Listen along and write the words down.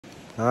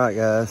All right,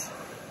 guys,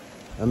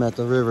 I'm at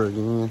the river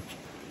again,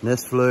 and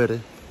it's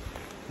flooded.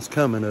 It's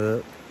coming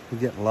up. We're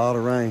getting a lot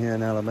of rain here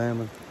in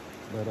Alabama,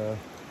 but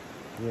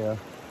yeah,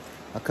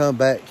 I come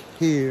back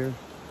here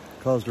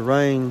because the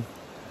rain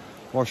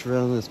washes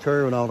around this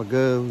curve and all the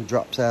go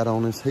drops out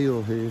on this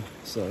hill here.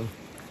 So,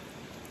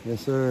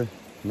 yes, sir.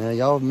 Now,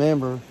 y'all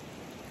remember,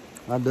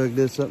 I dug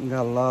this up and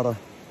got a lot of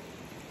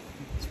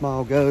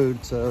small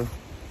gold, so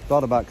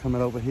thought about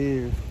coming over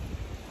here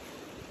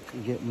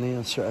and getting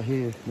this right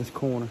here, this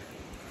corner.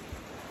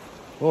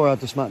 Or I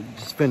just might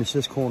just finish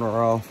this corner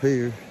off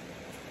here.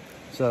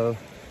 So,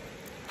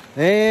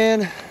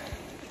 and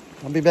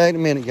I'll be back in a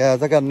minute,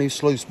 guys. I got a new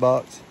sluice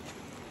box.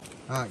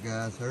 All right,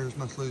 guys, here's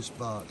my sluice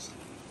box.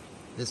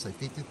 It's a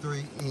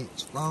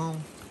 53-inch long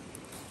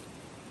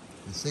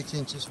and 6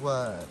 inches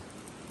wide.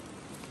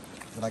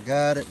 But I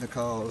got it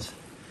because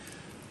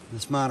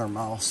this miner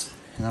moss,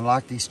 and I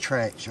like these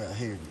tracks right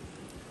here.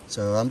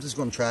 So I'm just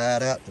gonna try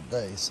it out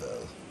today.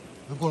 So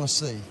we're gonna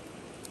see.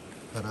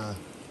 But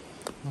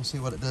we'll see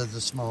what it does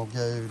to small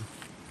gold.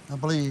 I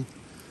believe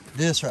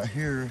this right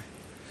here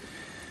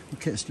will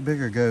catch the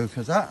bigger gold,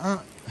 because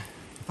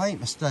if I ain't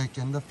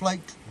mistaken, the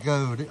flaked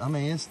gold, I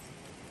mean, it's,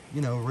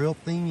 you know, real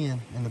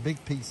thin, and the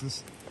big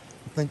pieces,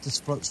 I think this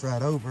floats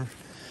right over.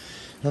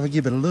 If I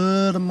give it a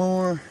little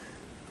more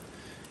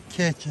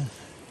catching,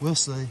 we'll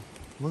see.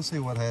 We'll see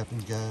what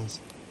happens, guys.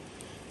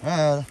 All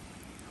right, I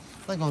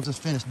think I'll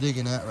just finish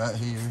digging out right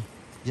here,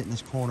 getting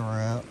this corner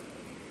out.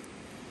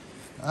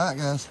 All right,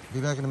 guys, be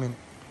back in a minute.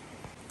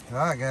 All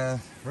right, guys,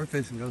 we're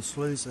fixing to go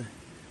sluicing.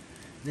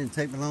 It didn't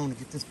take me long to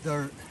get this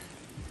dirt,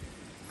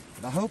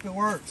 but I hope it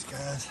works,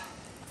 guys.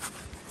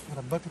 Got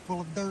a bucket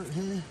full of dirt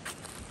here,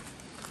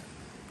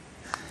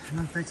 and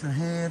I'm fixing to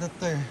head up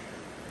there.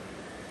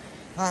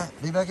 All right,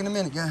 be back in a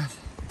minute, guys.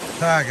 All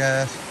right,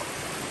 guys,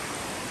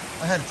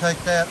 I had to take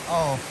that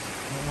off,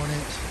 that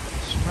 1-inch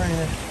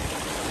strand,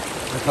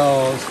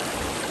 because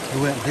it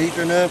went deep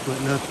enough, but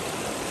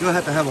you'll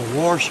have to have a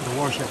washer to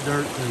wash that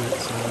dirt through it.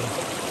 So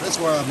that's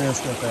where I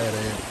messed up at.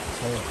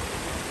 So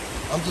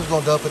I'm just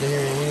gonna dump it in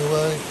here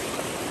anyway.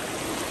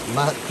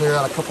 Might clear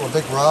out a couple of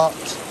big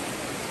rocks,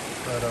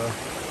 but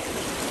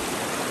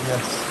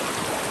yes.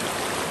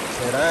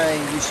 Said I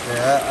ain't used to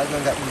that. I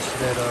done got used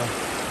to that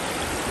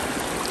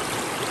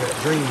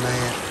dream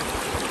mat.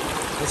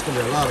 It's gonna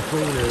be a lot of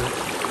cleaner.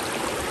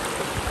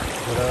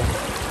 But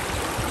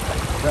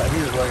right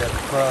here is where I got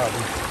the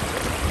problem.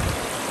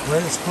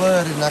 Where it's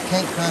flooded and I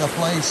can't find a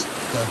place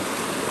to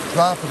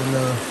drop it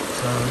enough.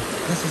 So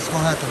this is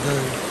gonna have to do.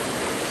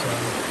 So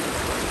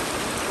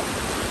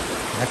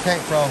I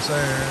can't cross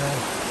there.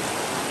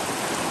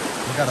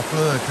 We got a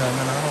flood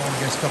coming. I don't want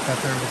to get stuck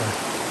out there with a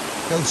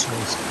ghost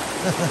horse.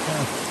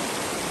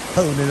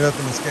 Holding it up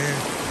in the scare.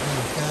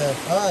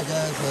 All right,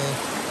 guys.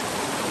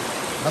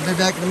 I'll be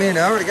back in a minute.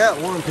 I already got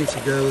one piece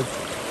of gold.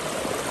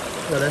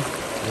 But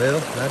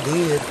well, I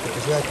did. It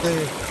was right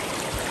there.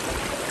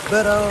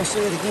 But I don't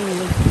see it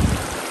again.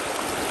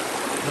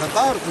 But I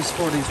thought it was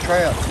for these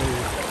traps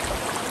here.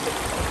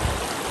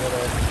 But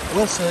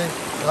we'll see.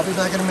 I'll be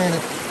back in a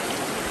minute.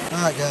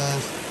 Alright,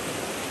 guys.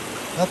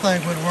 That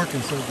thing wasn't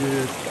working so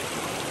good.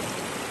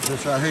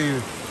 This right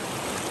here.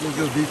 It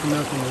goes deep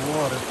enough in the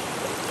water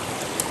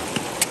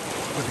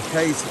with the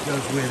case that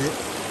goes with it.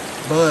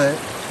 But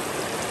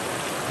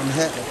I'm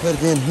gonna have to put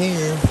it in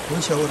here.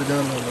 Wish I would have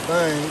done it on the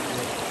bank.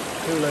 But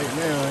too late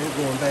now. It's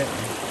going back.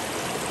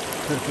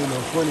 Put a few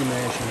little 20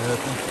 mashing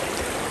up.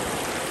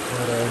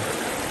 But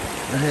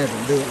I had to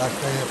do it like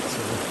that.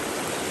 So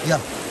yeah,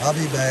 I'll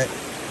be back.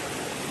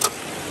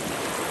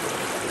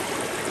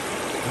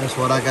 That's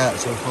what I got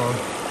so far.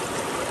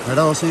 I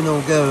don't see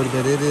no gold,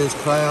 but it is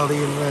cloudy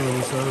and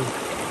rainy, so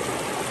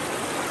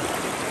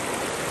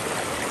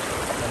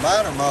the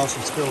miner moss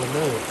is filling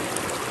up.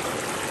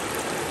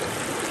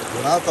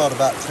 But I thought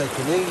about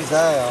taking these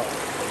out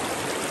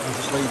and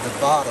just leave the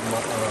bottom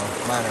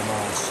miner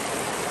moss.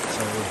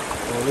 So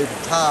we'll leave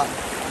the top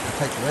and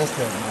take the rest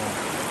of them off.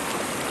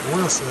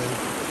 We'll see.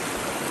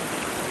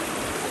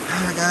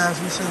 Alright, guys,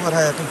 we'll see what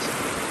happens.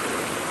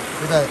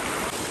 Be back.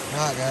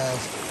 Alright,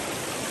 guys.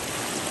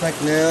 I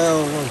think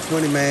now I'm going to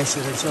 20 mash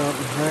it or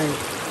something. Right?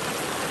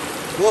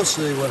 We'll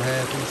see what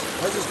happens.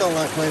 I just don't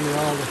like cleaning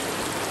all the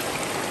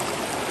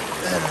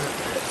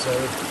so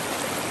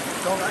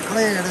don't like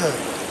cleaning it up.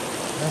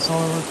 That's the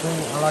only thing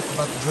I like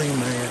about the dream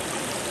mat.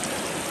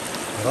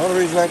 The only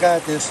reason I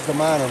got this is the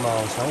miner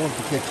moss. I want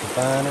to catch the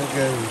finer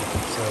gold.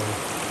 So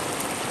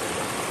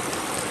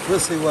we'll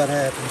see what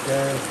happens,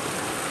 guys.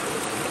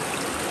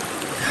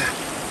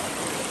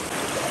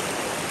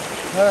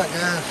 Alright,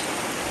 guys.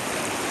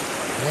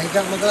 I ain't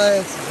got my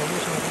glasses. I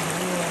wish I could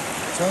do it.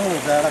 Some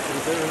of that I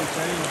could do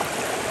anything.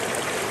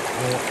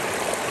 But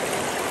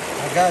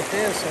I got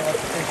this so I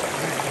can take the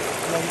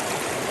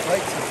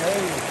flakes of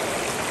gold.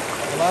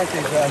 I like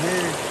these right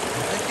here.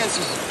 I think this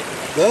is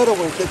the other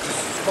one catches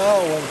the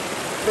small one.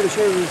 Pretty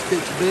sure this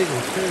catches big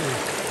ones too.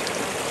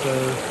 So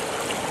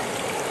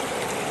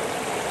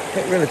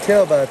can't really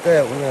tell about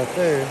that one right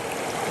there.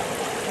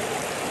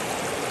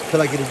 Till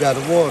I get it out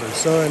of the water. The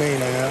sun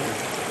ain't out.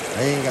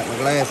 I ain't got my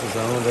glasses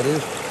on, but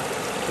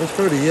it's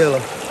pretty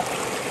yellow.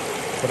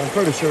 But I'm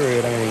pretty sure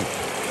it ain't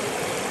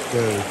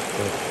good.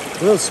 But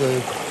we'll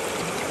see.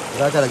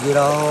 But I gotta get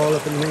all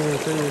up in here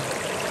too.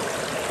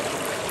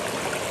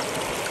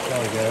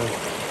 There we go.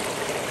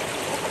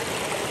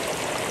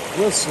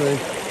 We'll see.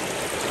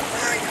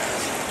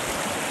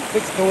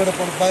 Let's throw it up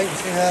on the bait and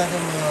see how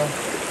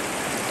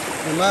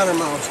the minor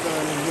mouse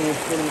done in here in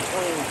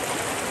between.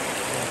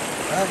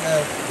 Alright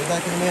guys, be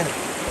back in a minute.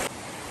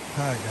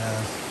 Alright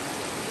guys.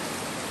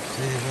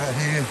 See it right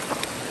here.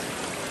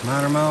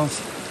 Minor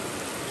mouse.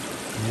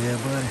 Yeah,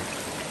 buddy.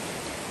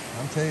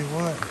 I'll tell you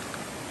what.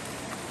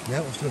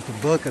 That was just a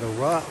bucket of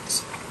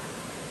rocks.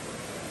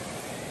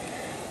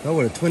 Oh,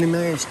 what a 20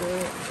 man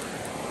stack.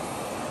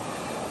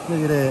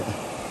 Look at that.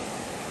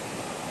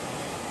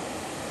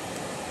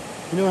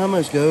 You know how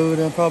much gold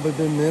I've probably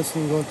been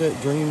missing going to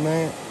that dream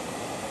mat?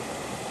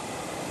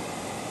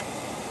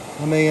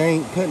 I mean, I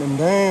ain't putting them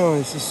down.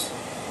 It's just,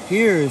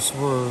 here is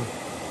where,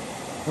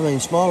 I mean,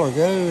 smaller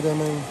gold. I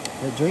mean,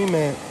 that dream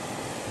mat,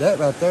 that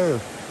right there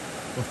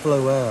will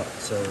flow out,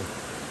 so.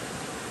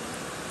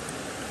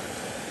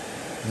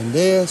 And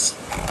this,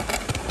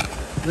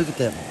 look at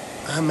that.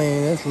 I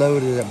mean, that's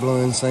loaded, that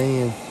blowing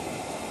sand.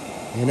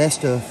 And that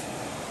stuff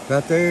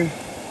right there,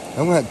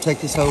 I'm gonna have to take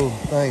this whole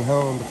thing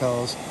home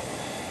because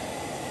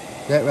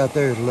that right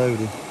there is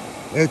loaded.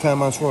 Every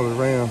time I swirl it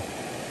around,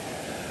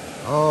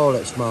 all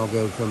that small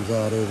gold comes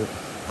out of it.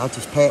 I'll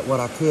just pat what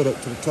I could up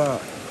to the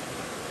top.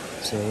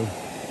 So,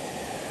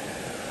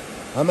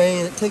 I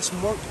mean, it takes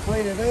some work to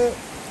clean it up.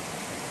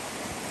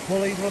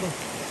 Pull these little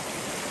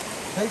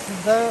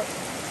pieces out.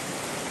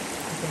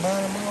 Get the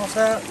minor mouse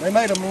out. They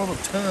made them a little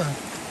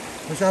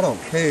tough, which I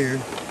don't care.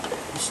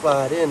 You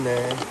slide in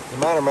there. The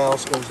minor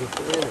mouse goes in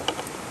it.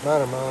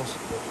 Minor mouse.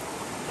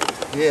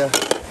 But yeah.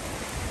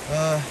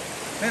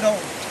 It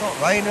don't start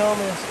raining on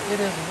this. It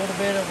is a little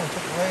bit. I'm gonna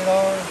take the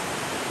radar.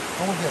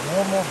 I'm gonna get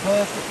one more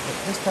bucket, but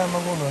this time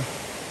I'm gonna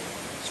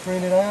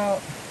screen it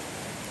out.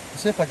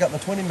 See if I got my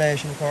 20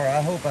 mesh in the car.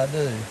 I hope I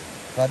do.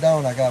 If I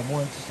don't, I got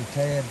one just a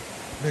tad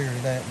bigger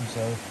than that one.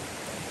 So,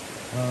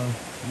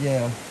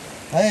 yeah,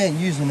 I ain't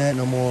using that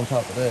no more on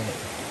top of that.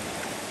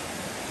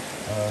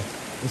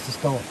 It's just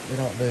it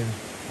don't do.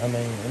 I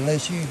mean,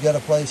 unless you got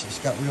a place that's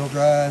got real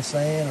dry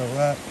sand or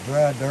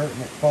dry dirt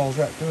and it falls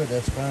right through it,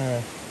 that's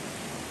fine.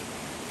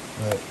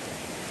 But,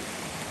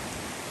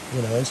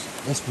 you know,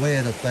 it's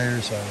wet up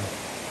there, so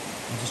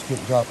you just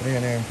couldn't drop it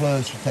in there. And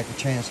plus, you take a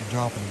chance of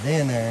dropping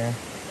it in there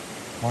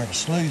while you're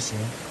sluicing,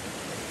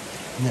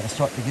 and then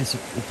start to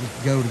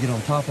go to get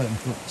on top of it and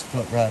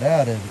float right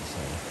out of it. So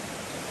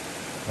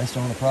that's the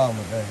only problem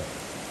with that.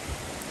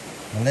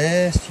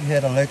 Unless you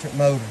had an electric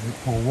motor that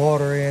pour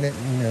water in it,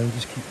 and, you know,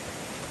 just keep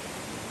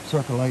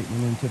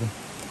circulating into the.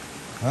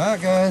 All right,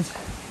 guys,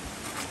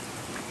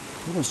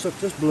 we're gonna suck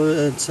this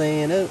blood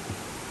sand up.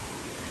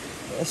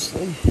 Let's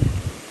see.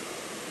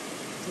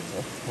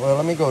 Well,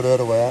 let me go the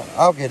other way.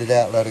 I'll get it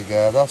out later,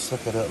 guys. I'll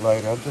suck it up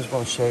later. I'm just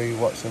going to show you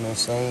what's in this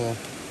sand.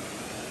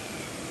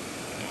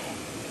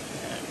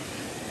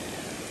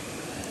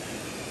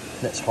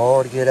 That's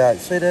hard to get out.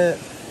 See that?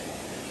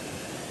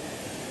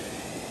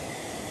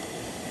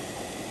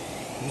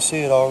 You see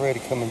it already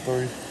coming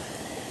through.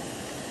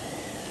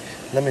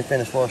 Let me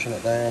finish washing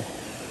it down.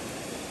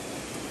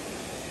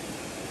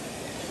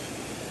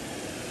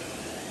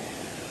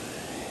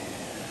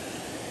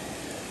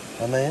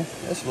 I mean,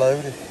 it's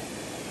loaded.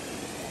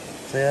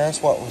 See,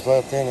 that's what was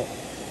left in it.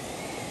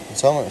 And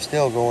some of it's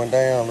still going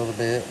down a little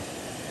bit.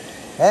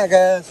 All right,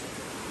 guys.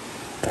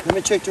 Let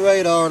me check the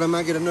radar and I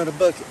might get another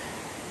bucket.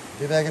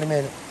 Be back in a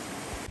minute.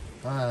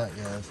 All right,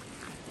 guys.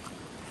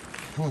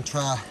 I'm gonna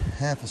try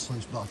half a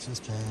sluice box this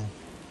time.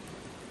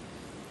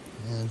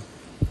 And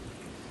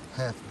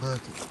half a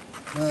bucket.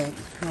 Well,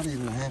 not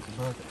even a half a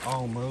bucket,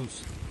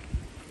 almost.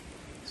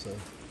 So.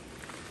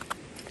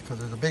 Because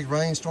there's a big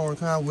rainstorm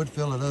coming, I would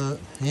fill it up.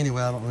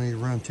 Anyway, I don't need to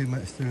run too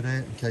much through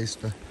that in case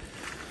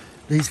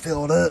these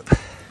filled up.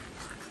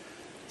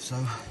 So,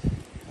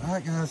 all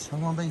right, guys, I'm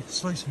gonna be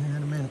sluicing here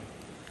in a minute.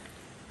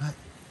 All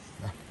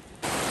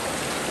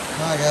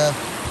right, guys,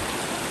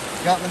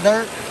 got my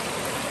dirt,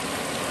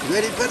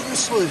 ready to put it in the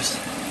sluice.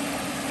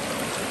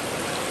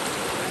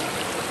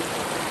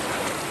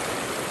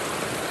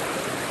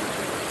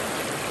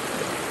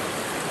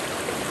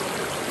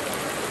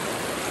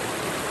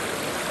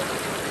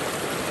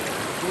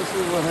 We'll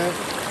see what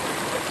happens.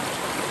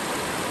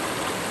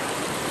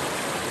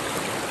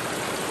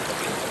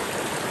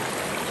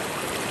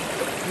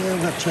 Yeah, I'm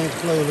going to change the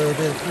flow a little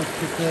bit. Let's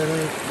pick that up a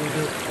little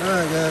bit.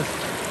 Alright, guys.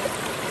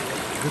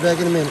 Be back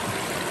in a minute.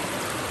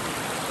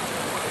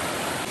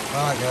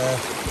 Alright,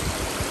 guys.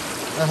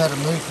 I had to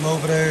move from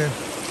over there.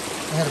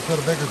 I had to put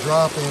a bigger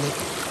drop in it.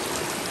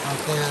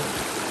 Like that.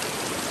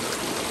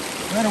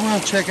 I don't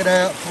want to check it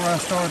out before I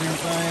start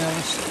anything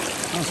else.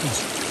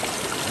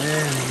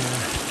 There we go.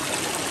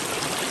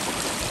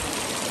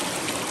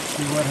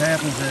 See what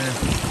happens there.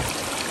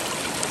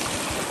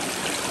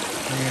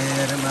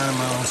 Yeah, that minor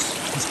mouse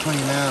was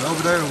clean out.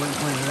 Over there, we wasn't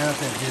cleaning out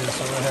that good,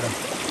 so I had to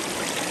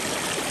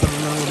Put a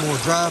little more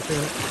drop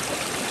in it.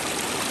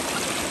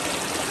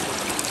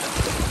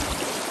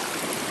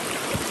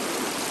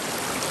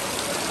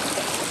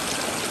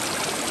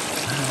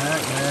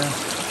 Alright, guys.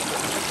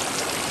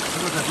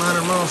 Look at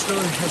minor monster.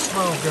 That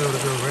small go to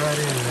go right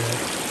into that.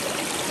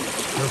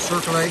 Go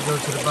circulate, go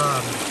to the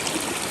bottom.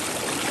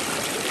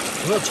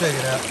 We'll check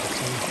it out.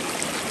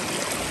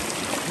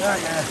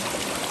 Alright, guys.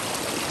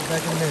 Be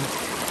back in a minute.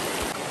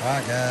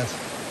 Alright, guys.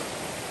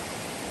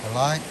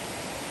 Like,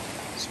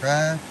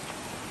 subscribe.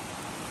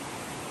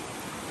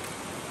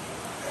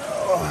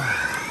 Oh.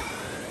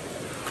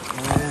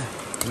 Yeah,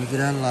 you get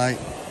out of light.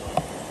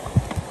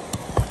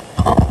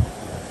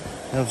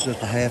 That was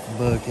just a half a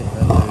bucket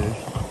right there.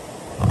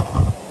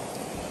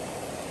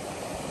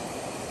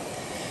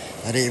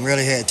 I didn't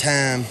really have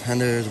time. I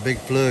knew there was a big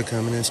flood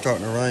coming in,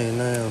 starting to rain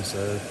now.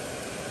 So,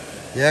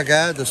 yeah,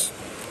 guys, this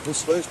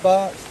sluice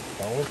box,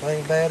 the only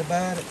thing bad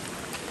about it,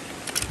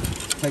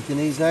 taking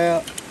these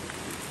out,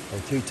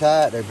 they're too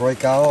tight, they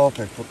break off,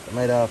 they're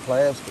made out of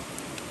plastic.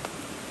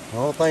 The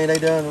only thing they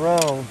done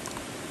wrong,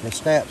 the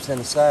snaps in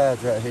the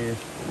sides right here.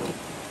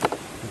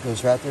 It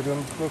goes right through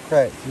them little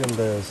cracks, them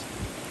does.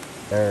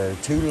 They're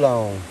too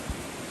long.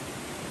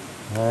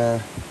 I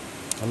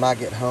might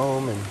get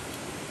home and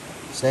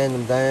sand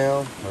them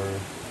down or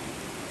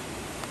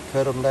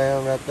cut them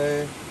down right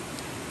there.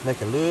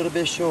 Make it a little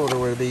bit shorter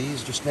where it'll be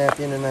easy to snap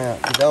in and out.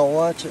 If you don't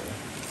watch it,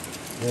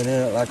 it'll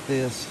end up like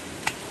this.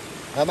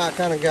 I might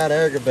kind of got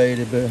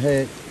aggravated, but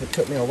heck, it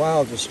took me a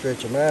while to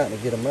stretch them out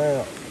and get them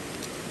out.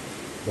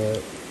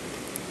 But,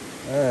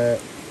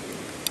 alright.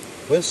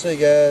 We'll see,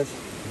 guys.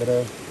 But,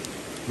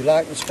 if you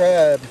like and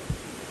subscribe,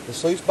 the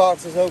sluice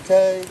box is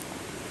okay.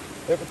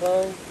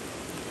 Everything.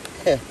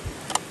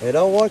 Hey,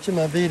 don't watch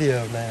my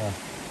video now.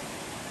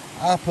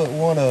 I put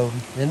one of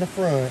them in the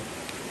front.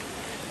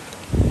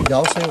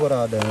 Y'all see what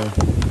I done.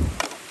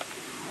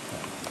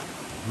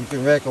 You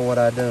can reckon what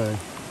I done.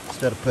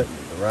 Instead of putting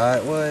it the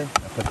right way,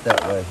 I put it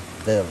that way.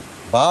 The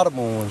bottom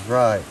one was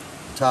right,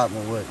 the top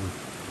one wasn't.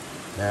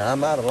 Now I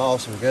might have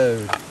lost some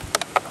gold,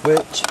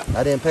 which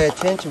I didn't pay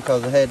attention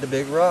because I had the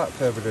big rock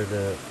covered it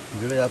up.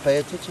 Usually I pay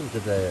attention to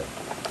that.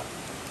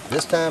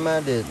 This time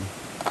I didn't.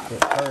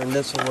 It turned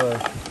this away.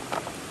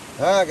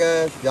 Alright,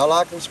 guys, y'all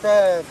like and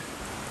subscribe.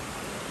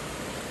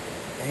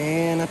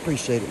 And I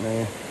appreciate it,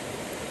 man.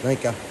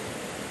 Thank you.